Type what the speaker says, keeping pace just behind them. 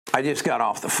I just got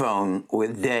off the phone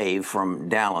with Dave from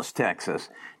Dallas, Texas.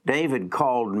 Dave had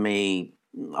called me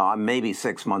maybe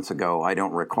 6 months ago, I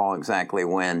don't recall exactly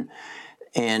when,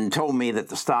 and told me that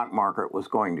the stock market was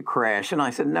going to crash. And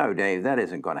I said, no, Dave, that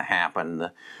isn't going to happen.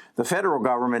 The federal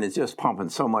government is just pumping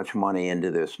so much money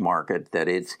into this market that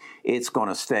it's going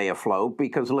to stay afloat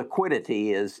because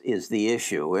liquidity is the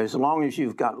issue. As long as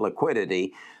you've got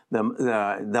liquidity,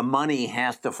 the money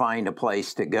has to find a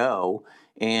place to go.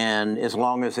 And as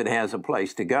long as it has a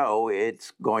place to go,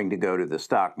 it's going to go to the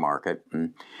stock market.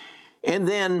 And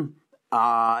then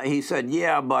he said,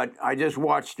 yeah, but I just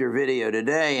watched your video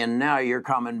today, and now you're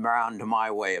coming around to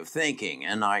my way of thinking.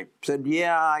 And I said,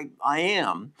 yeah, I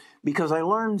am, because I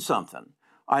learned something.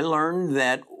 I learned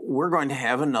that we're going to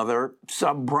have another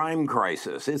subprime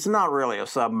crisis. It's not really a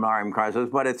subprime crisis,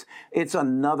 but it's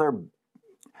another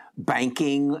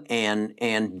banking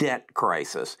and debt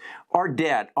crisis. Our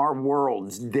debt, our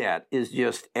world's debt, is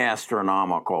just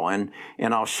astronomical. And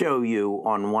I'll show you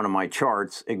on one of my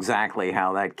charts exactly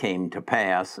how that came to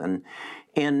pass. And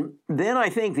then I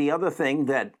think the other thing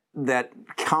that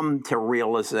come to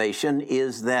realization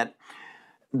is that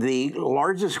the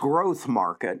largest growth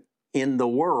market in the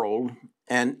world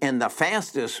and the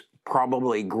fastest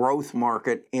probably growth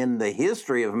market in the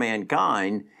history of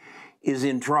mankind is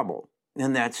in trouble.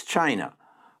 And that's China.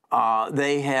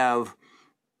 They have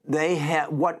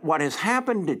what has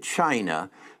happened to China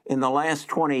in the last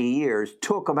 20 years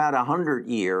took about 100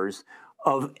 years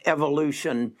of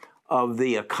evolution of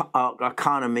the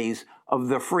economies of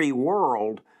the free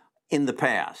world in the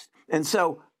past. And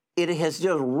so it has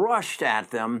just rushed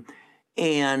at them,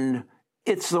 and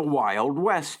it's the Wild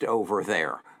West over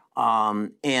there.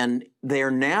 And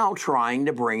they're now trying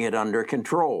to bring it under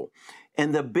control.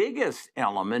 And the biggest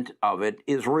element of it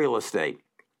is real estate.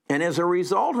 And as a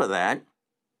result of that,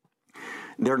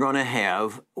 they're going to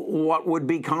have what would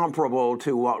be comparable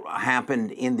to what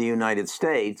happened in the United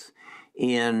States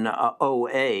in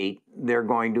 '08. They're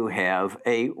going to have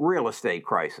a real estate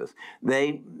crisis.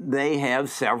 They have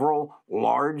several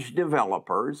large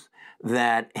developers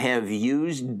that have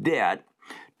used debt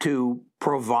to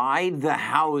provide the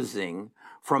housing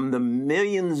from the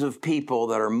millions of people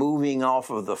that are moving off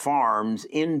of the farms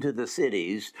into the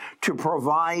cities to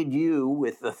provide you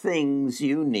with the things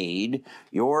you need,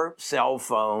 your cell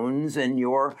phones and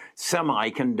your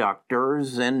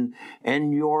semiconductors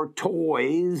and your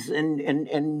toys and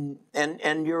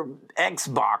your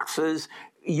Xboxes.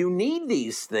 You need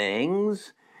these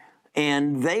things,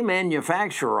 and they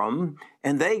manufacture them,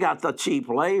 and they got the cheap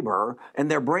labor,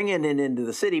 and they're bringing it into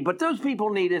the city. But those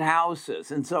people needed houses,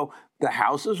 and so the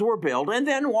houses were built, and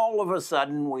then all of a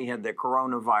sudden we had the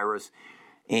coronavirus,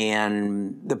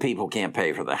 and the people can't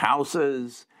pay for the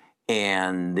houses,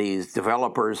 and these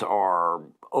developers are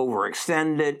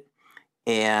overextended,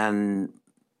 and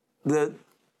the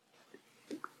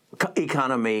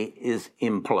economy is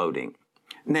imploding.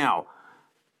 Now,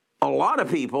 a lot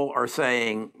of people are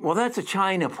saying, well, that's a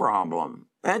China problem.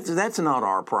 That's not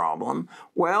our problem.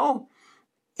 Well,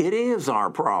 it is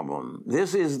our problem.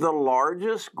 This is the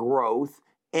largest growth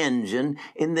engine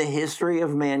in the history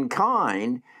of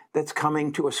mankind that's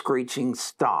coming to a screeching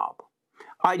stop.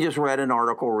 I just read an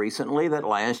article recently that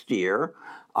last year,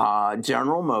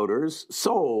 General Motors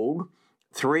sold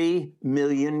 3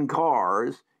 million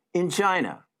cars in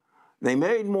China. They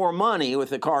made more money with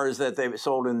the cars that they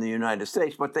sold in the United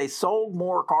States, but they sold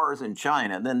more cars in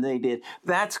China than they did.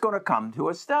 That's going to come to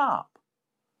a stop.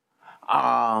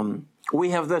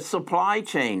 We have the supply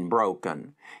chain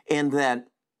broken in that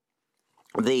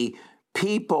the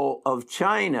people of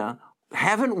China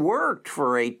haven't worked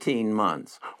for 18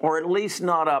 months, or at least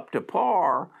not up to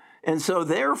par. And so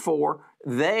therefore,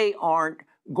 we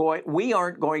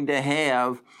aren't going to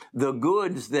have the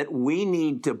goods that we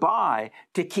need to buy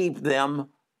to keep them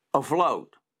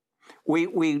afloat.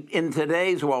 We in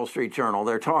today's Wall Street Journal,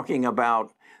 they're talking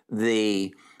about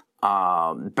the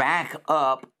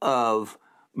backup of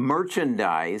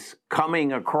merchandise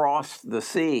coming across the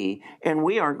sea, and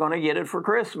we aren't going to get it for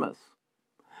Christmas.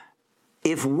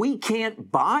 If we can't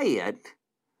buy it,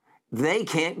 they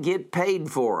can't get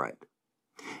paid for it.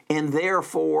 And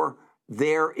therefore,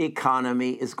 their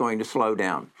economy is going to slow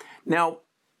down. Now,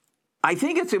 I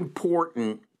think it's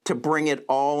important to bring it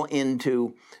all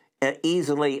into an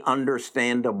easily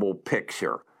understandable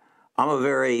picture. I'm a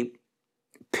very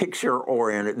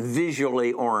picture-oriented,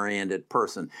 visually oriented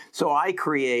person. So I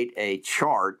create a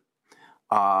chart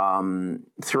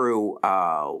through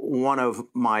one of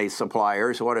my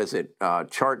suppliers. What is it?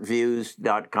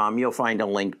 Chartviews.com. You'll find a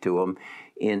link to them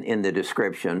in the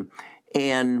description.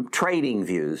 And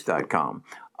tradingviews.com.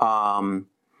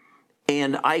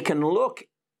 And I can look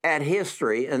at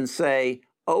history and say,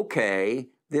 okay,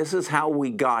 this is how we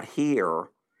got here,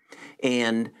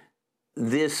 and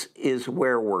this is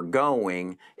where we're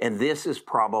going, and this is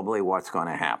probably what's going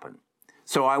to happen.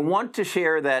 So I want to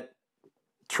share that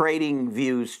Trading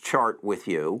Views chart with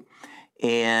you,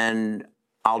 and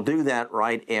I'll do that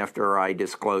right after I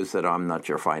disclose that I'm not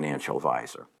your financial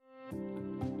advisor.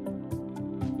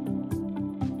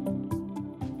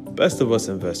 Best of Us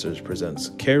Investors presents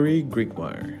Kerry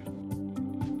Griegmeier.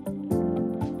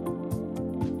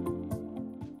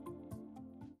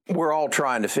 We're all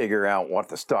trying to figure out what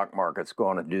the stock market's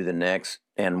going to do the next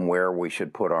and where we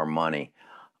should put our money.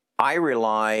 I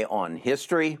rely on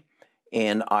history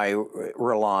and I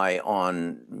rely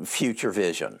on future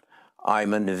vision.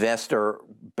 I'm an investor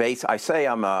I say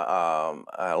I'm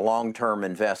a long-term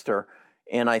investor,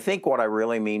 and I think what I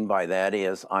really mean by that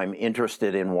is I'm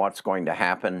interested in what's going to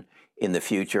happen in the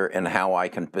future and how I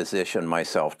can position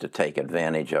myself to take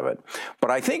advantage of it.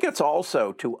 But I think it's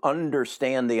also, to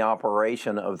understand the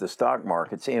operation of the stock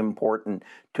market, it's important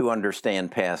to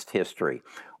understand past history.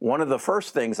 One of the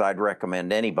first things I'd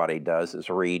recommend anybody does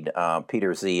is read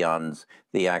Peter Zeon's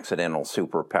The Accidental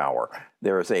Superpower.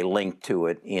 There is a link to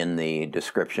it in the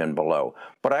description below.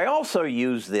 But I also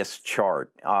use this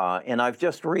chart, and I've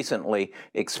just recently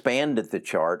expanded the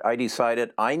chart. I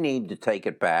decided I need to take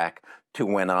it back to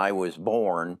when I was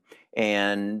born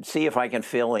and see if I can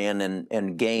fill in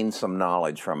and gain some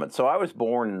knowledge from it. So I was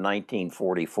born in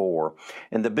 1944,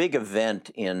 and the big event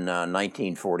in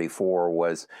 1944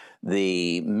 was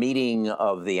the meeting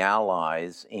of the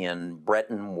Allies in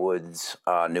Bretton Woods,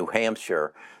 New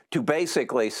Hampshire, to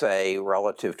basically say,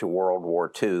 relative to World War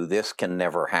II, this can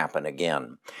never happen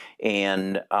again.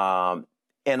 And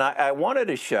I wanted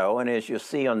to show, and as you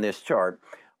see on this chart,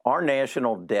 our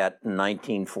national debt in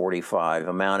 1945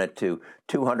 amounted to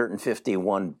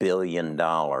 $251 billion.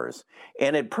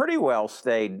 And it pretty well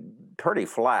stayed pretty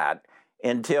flat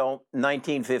until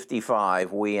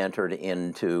 1955, we entered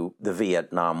into the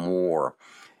Vietnam War.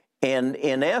 And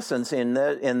in essence, in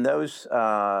those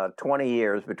 20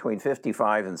 years, between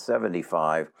 55 and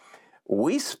 75,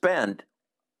 we spent,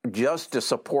 just to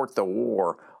support the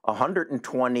war,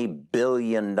 $120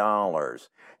 billion.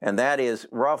 And that is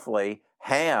roughly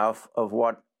half of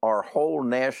what our whole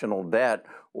national debt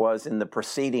was in the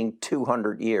preceding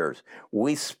 200 years.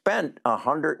 We spent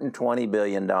 $120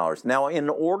 billion. Now, in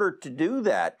order to do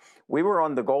that, we were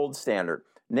on the gold standard.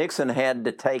 Nixon had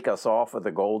to take us off of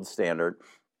the gold standard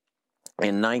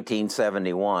in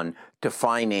 1971 to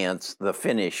finance the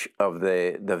finish of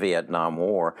the Vietnam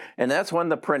War. And that's when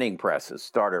the printing presses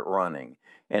started running.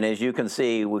 And as you can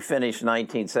see, we finished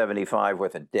 1975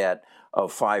 with a debt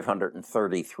of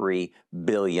 $533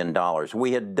 billion.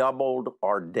 We had doubled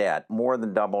our debt, more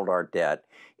than doubled our debt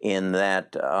in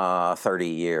that 30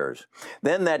 years.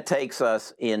 Then that takes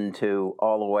us into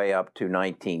all the way up to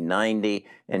 1990.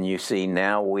 And you see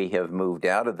now we have moved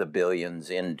out of the billions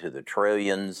into the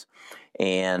trillions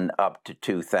and up to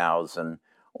 2000.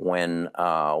 When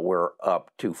we're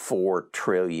up to $4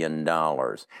 trillion.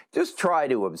 Just try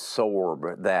to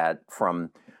absorb that from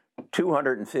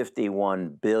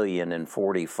 $251 billion in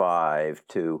 45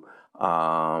 to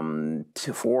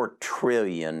 $4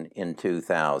 trillion in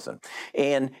 2000.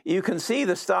 And you can see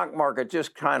the stock market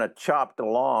just kind of chopped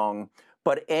along,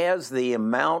 but as the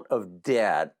amount of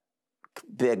debt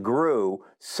that grew,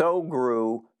 so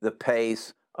grew the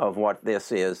pace of what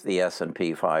this is, the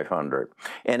S&P 500.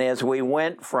 And as we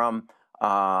went from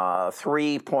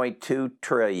 3.2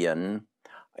 trillion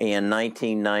in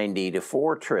 1990 to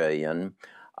 4 trillion,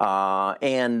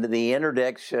 and the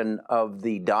introduction of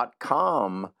the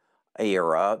dot-com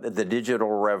era, the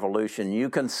digital revolution, you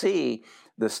can see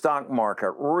the stock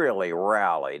market really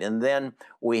rallied. And then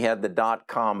we had the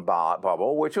dot-com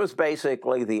bubble, which was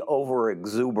basically the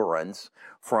overexuberance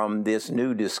from this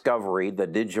new discovery, the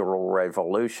digital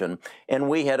revolution, and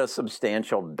we had a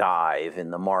substantial dive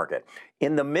in the market.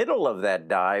 In the middle of that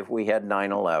dive, we had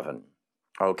 9/11,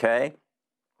 okay?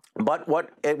 But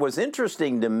what it was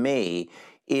interesting to me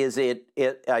is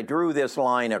I drew this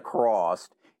line across,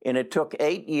 and it took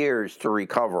 8 years to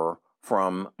recover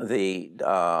from the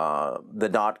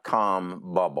dot-com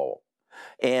bubble.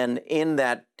 And in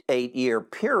that 8-year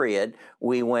period,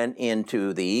 we went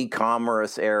into the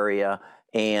e-commerce area,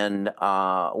 and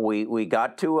we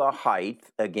got to a height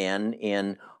again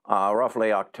in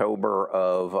roughly October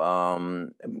of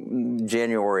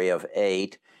January of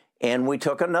 8, and we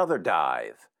took another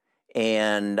dive.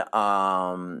 And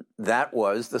that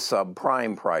was the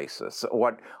subprime crisis,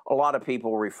 what a lot of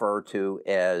people refer to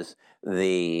as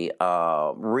the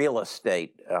real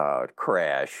estate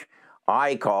crash.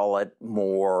 I call it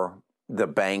more the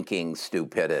banking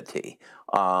stupidity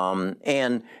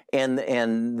and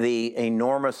the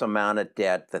enormous amount of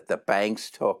debt that the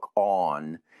banks took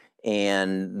on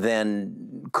and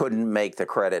then couldn't make the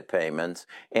credit payments.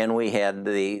 And we had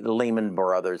the Lehman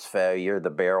Brothers failure, the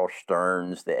Bear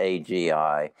Stearns, the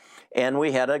AGI. And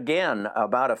we had, again,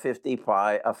 about a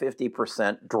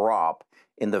 50% drop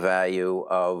in the value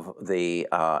of the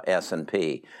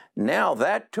S&P. Now,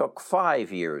 that took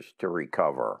 5 years to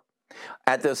recover.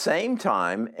 At the same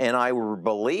time, and I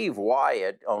believe why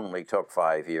it only took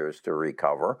 5 years to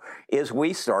recover, is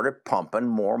we started pumping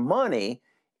more money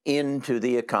into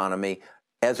the economy.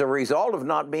 As a result of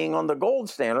not being on the gold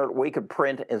standard, we could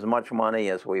print as much money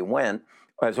as we want,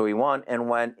 and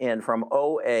went in from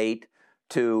 2008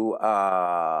 to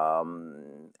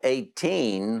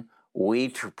 18. We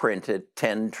printed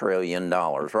 $10 trillion.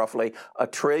 Roughly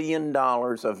 $1 trillion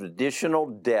of additional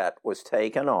debt was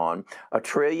taken on. $1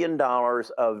 trillion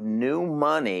of new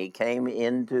money came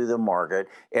into the market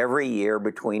every year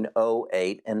between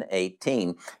 2008 and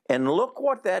 18. And look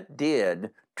what that did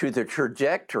to the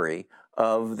trajectory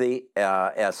of the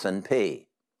S&P,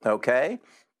 okay?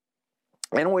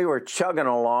 And we were chugging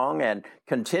along and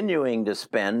continuing to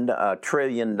spend $1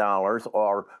 trillion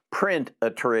or print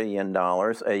 $1 trillion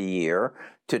a year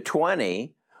to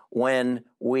 20 when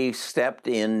we stepped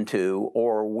into,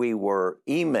 or we were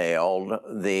emailed,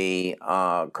 the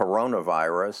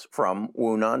coronavirus from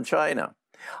Wuhan, China.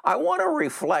 I want to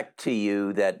reflect to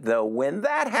you that though when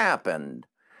that happened,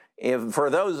 for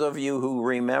those of you who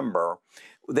remember,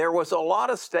 there was a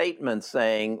lot of statements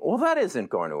saying, well, that isn't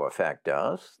going to affect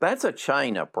us. That's a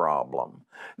China problem.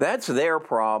 That's their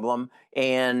problem.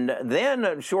 And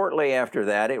then shortly after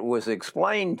that, it was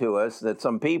explained to us that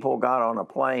some people got on a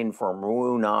plane from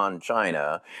Wuhan,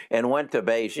 China, and went to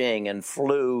Beijing and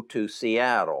flew to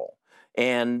Seattle.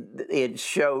 And it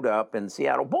showed up in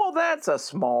Seattle. Well, that's a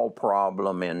small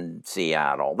problem in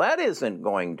Seattle. That isn't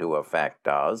going to affect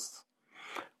us.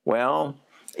 Well,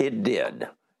 it did.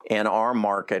 And our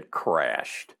market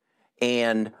crashed.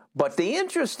 But the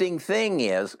interesting thing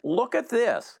is, look at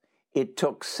this. It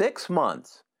took 6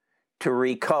 months to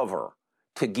recover,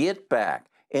 to get back.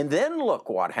 And then look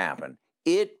what happened.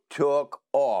 It took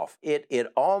off.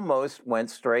 It almost went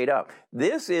straight up.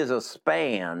 This is a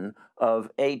span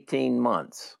of 18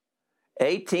 months.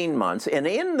 18 months. And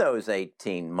in those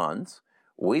 18 months,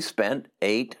 we spent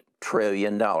 $8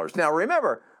 trillion. Now,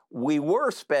 remember, we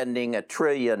were spending $1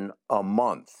 trillion a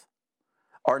month,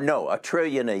 or no, $1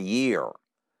 trillion a year.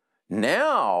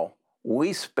 Now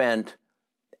we spent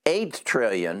 $8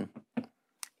 trillion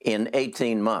in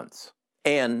 18 months.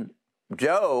 And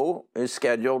Joe is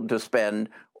scheduled to spend,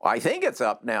 I think it's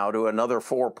up now to another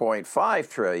 $4.5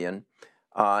 trillion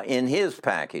in his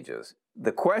packages.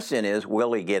 The question is,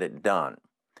 will he get it done?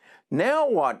 Now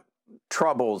what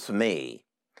troubles me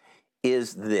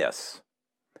is this.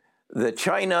 The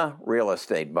China real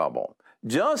estate bubble.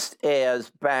 Just as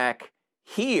back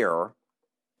here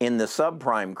in the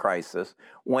subprime crisis,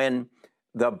 when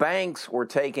the banks were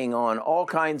taking on all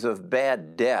kinds of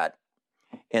bad debt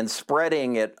and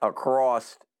spreading it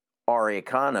across our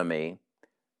economy,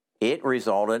 it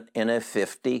resulted in a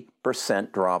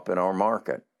 50% drop in our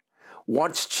market.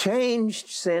 What's changed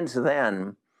since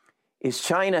then is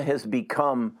China has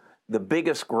become the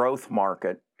biggest growth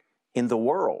market in the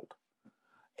world.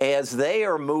 As they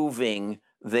are moving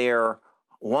their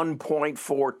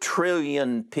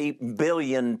 1.4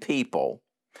 billion people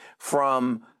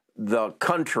from the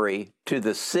country to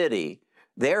the city,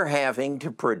 they're having to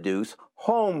produce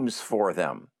homes for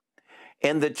them.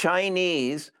 And the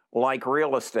Chinese like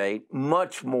real estate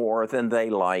much more than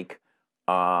they like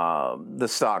the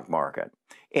stock market.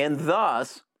 And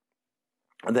thus,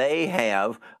 they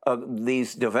have,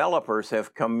 these developers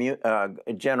have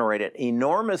generated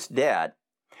enormous debt,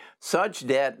 such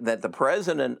debt that the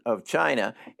president of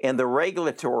China and the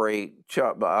regulatory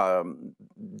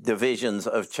divisions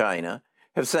of China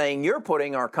have saying, you're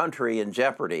putting our country in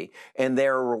jeopardy, and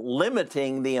they're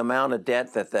limiting the amount of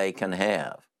debt that they can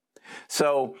have.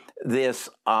 So this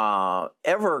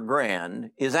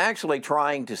Evergrande is actually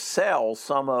trying to sell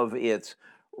some of its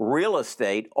real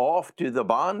estate off to the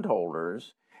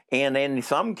bondholders, and in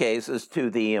some cases to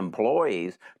the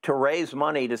employees, to raise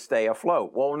money to stay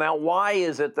afloat. Well, now, why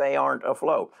is it they aren't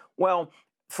afloat? Well,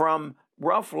 from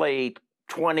roughly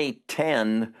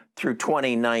 2010 through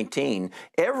 2019,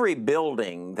 every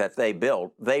building that they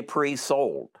built, they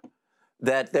pre-sold.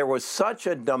 That there was such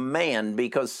a demand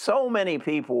because so many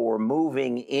people were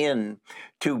moving in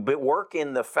to work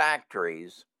in the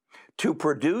factories to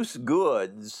produce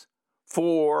goods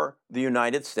for the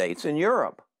United States and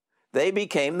Europe. They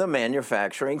became the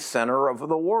manufacturing center of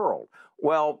the world.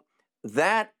 Well,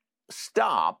 that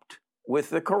stopped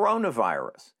with the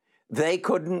coronavirus. They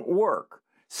couldn't work.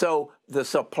 So the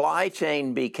supply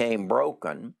chain became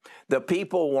broken. The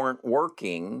people weren't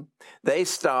working. They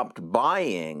stopped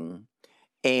buying,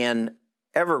 and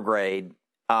Evergrande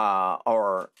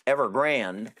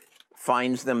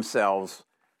finds themselves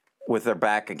with their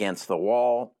back against the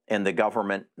wall and the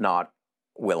government not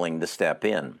willing to step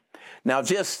in. Now,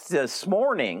 just this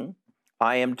morning,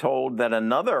 I am told that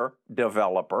another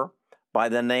developer by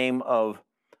the name of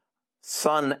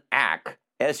Sunac,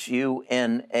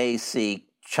 Sunac,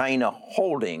 China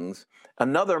Holdings,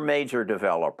 another major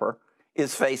developer,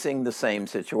 is facing the same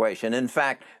situation. In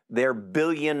fact, their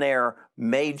billionaire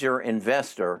major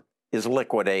investor is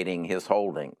liquidating his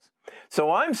holdings.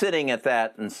 So I'm sitting at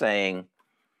that and saying,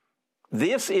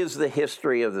 this is the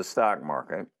history of the stock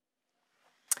market,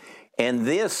 and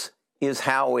this is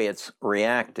how it's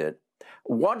reacted.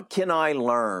 What can I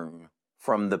learn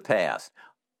from the past?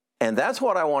 And that's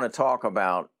what I want to talk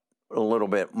about a little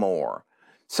bit more.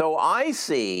 So I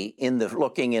see,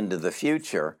 looking into the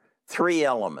future, three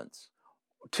elements.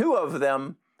 Two of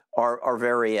them are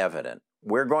very evident.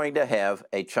 We're going to have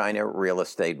a China real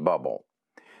estate bubble.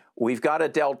 We've got a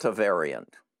Delta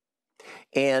variant.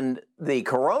 And the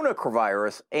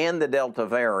coronavirus and the Delta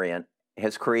variant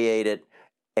has created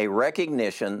a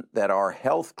recognition that our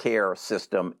healthcare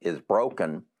system is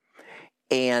broken.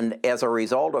 And as a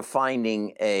result of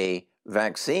finding a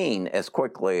vaccine as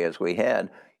quickly as we had,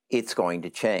 it's going to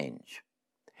change.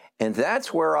 And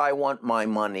that's where I want my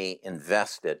money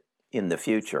invested in the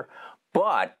future.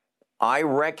 But I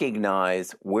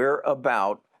recognize we're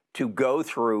about to go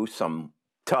through some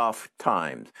tough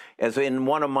times. As in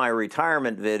one of my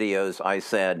retirement videos, I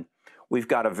said, we've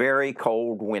got a very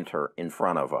cold winter in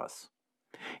front of us.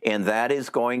 And that is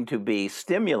going to be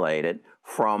stimulated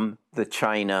from the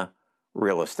China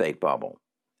real estate bubble.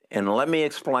 And let me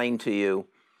explain to you,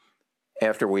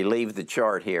 after we leave the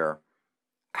chart here,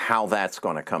 how that's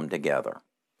going to come together.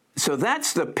 So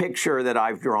that's the picture that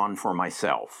I've drawn for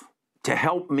myself to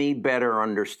help me better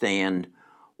understand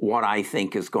what I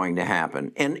think is going to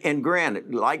happen. And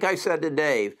granted, like I said to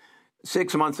Dave,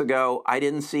 6 months ago, I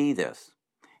didn't see this.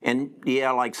 And yeah,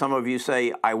 like some of you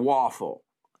say, I waffle.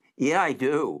 Yeah, I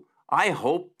do. I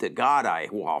hope to God I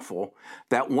waffle,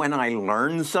 that when I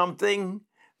learn something,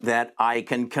 that I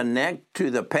can connect to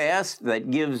the past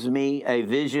that gives me a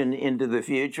vision into the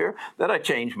future, that I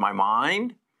change my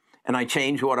mind and I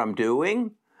change what I'm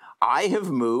doing. I have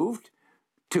moved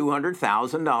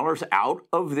 $200,000 out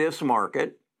of this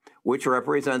market, which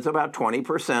represents about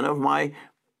 20% of my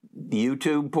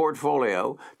YouTube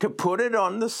portfolio, to put it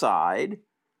on the side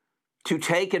to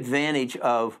take advantage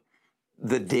of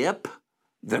the dip,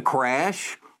 the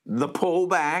crash, the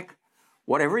pullback,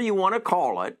 whatever you want to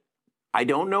call it. I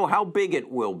don't know how big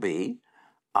it will be,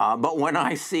 but when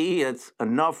I see it's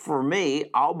enough for me,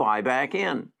 I'll buy back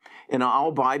in. And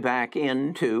I'll buy back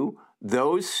into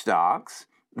those stocks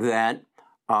that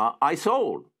I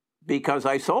sold, because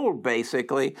I sold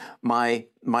basically my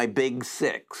big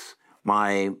six,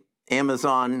 my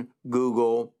Amazon,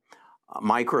 Google,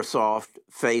 Microsoft,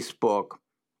 Facebook,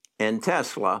 and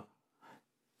Tesla,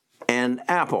 and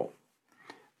Apple.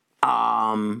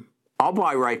 I'll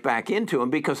buy right back into them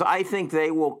because I think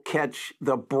they will catch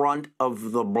the brunt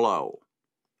of the blow,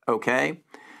 okay?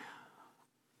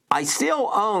 I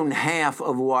still own half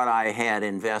of what I had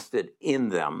invested in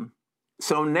them,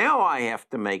 so now I have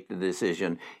to make the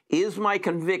decision, is my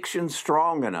conviction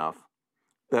strong enough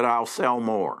that I'll sell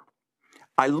more?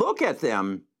 I look at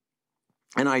them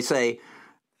and I say,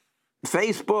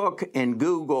 Facebook and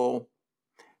Google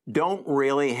don't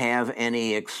really have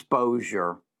any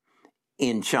exposure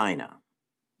in China.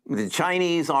 The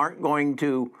Chinese aren't going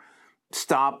to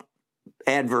stop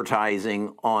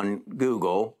advertising on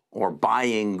Google or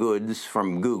buying goods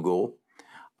from Google.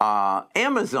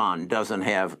 Amazon doesn't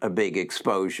have a big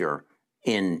exposure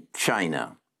in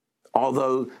China,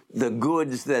 although the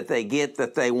goods that they get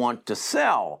that they want to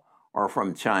sell are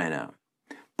from China.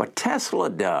 But Tesla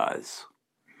does.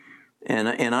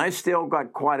 And I've still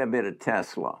got quite a bit of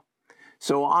Tesla.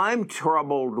 So I'm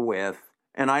troubled with,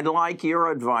 and I'd like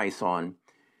your advice on,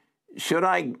 should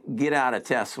I get out of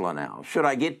Tesla now? Should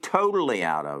I get totally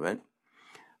out of it?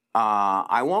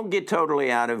 I won't get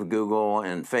totally out of Google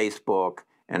and Facebook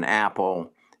and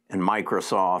Apple and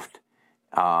Microsoft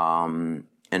and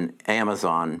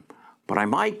Amazon, but I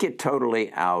might get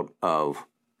totally out of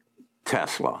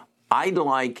Tesla. I'd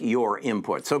like your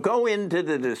input. So go into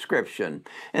the description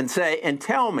and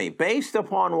tell me, based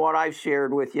upon what I've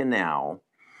shared with you now,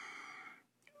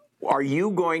 are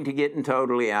you going to get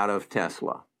totally out of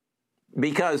Tesla?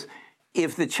 Because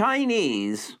if the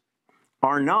Chinese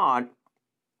are not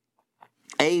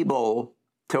able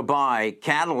to buy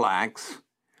Cadillacs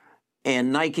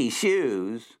and Nike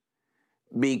shoes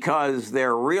because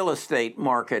their real estate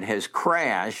market has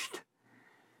crashed,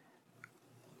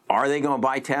 are they going to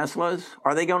buy Teslas?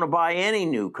 Are they going to buy any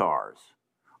new cars?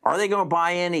 Are they going to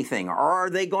buy anything? Or are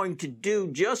they going to do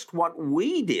just what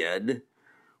we did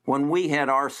when we had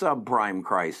our subprime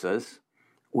crisis?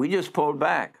 We just pulled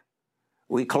back.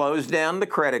 We closed down the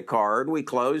credit card. We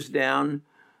closed down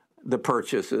the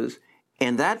purchases.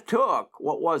 And that took,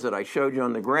 what was it? I showed you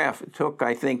on the graph. It took,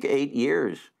 I think, 8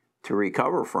 years to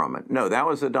recover from it. No, that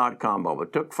was the dot-com bubble.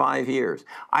 It took 5 years.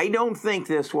 I don't think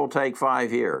this will take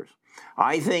 5 years.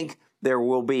 I think there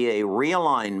will be a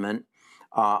realignment.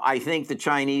 I think the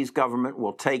Chinese government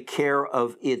will take care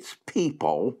of its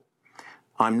people.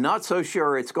 I'm not so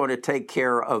sure it's going to take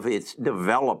care of its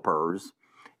developers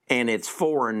and its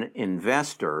foreign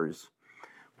investors,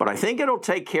 but I think it'll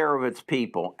take care of its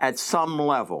people at some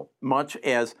level, much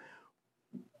as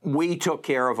we took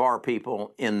care of our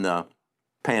people in the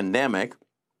pandemic.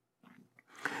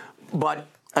 But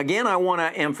again, I want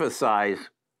to emphasize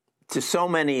to so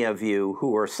many of you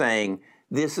who are saying,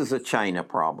 this is a China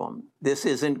problem. This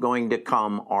isn't going to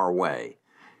come our way.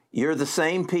 You're the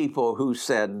same people who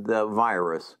said the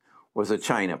virus was a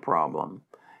China problem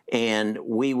and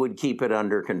we would keep it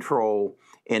under control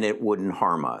and it wouldn't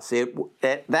harm us.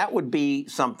 That would be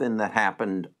something that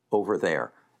happened over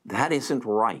there. That isn't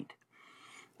right.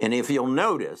 And if you'll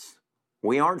notice,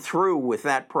 we aren't through with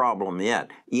that problem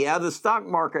yet. Yeah, the stock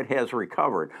market has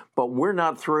recovered, but we're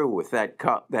not through with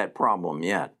that problem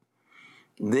yet.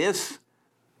 This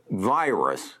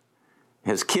virus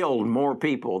has killed more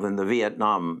people than the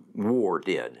Vietnam War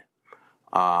did.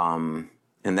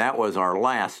 And that was our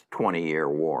last 20-year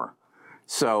war.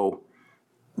 So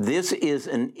this is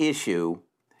an issue,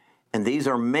 and these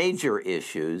are major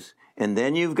issues. And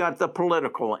then you've got the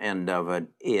political end of it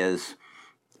is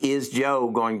Joe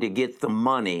going to get the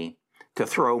money to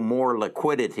throw more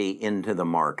liquidity into the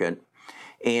market?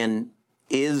 And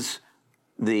is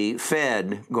the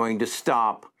Fed going to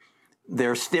stop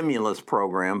their stimulus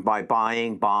program by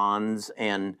buying bonds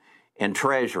and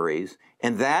treasuries?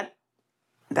 And that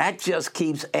just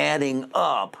keeps adding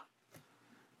up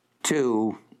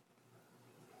to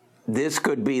this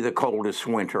could be the coldest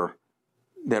winter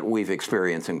that we've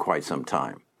experienced in quite some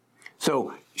time.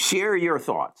 So share your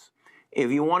thoughts.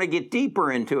 If you want to get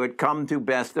deeper into it, come to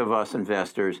Best of Us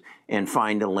Investors and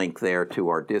find a link there to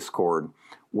our Discord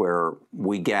where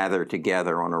we gather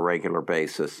together on a regular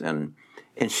basis and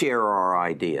share our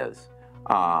ideas.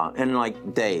 And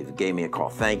like Dave gave me a call.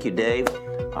 Thank you, Dave.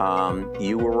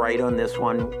 You were right on this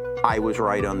one. I was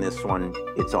right on this one.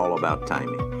 It's all about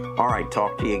timing. All right,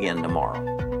 talk to you again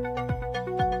tomorrow.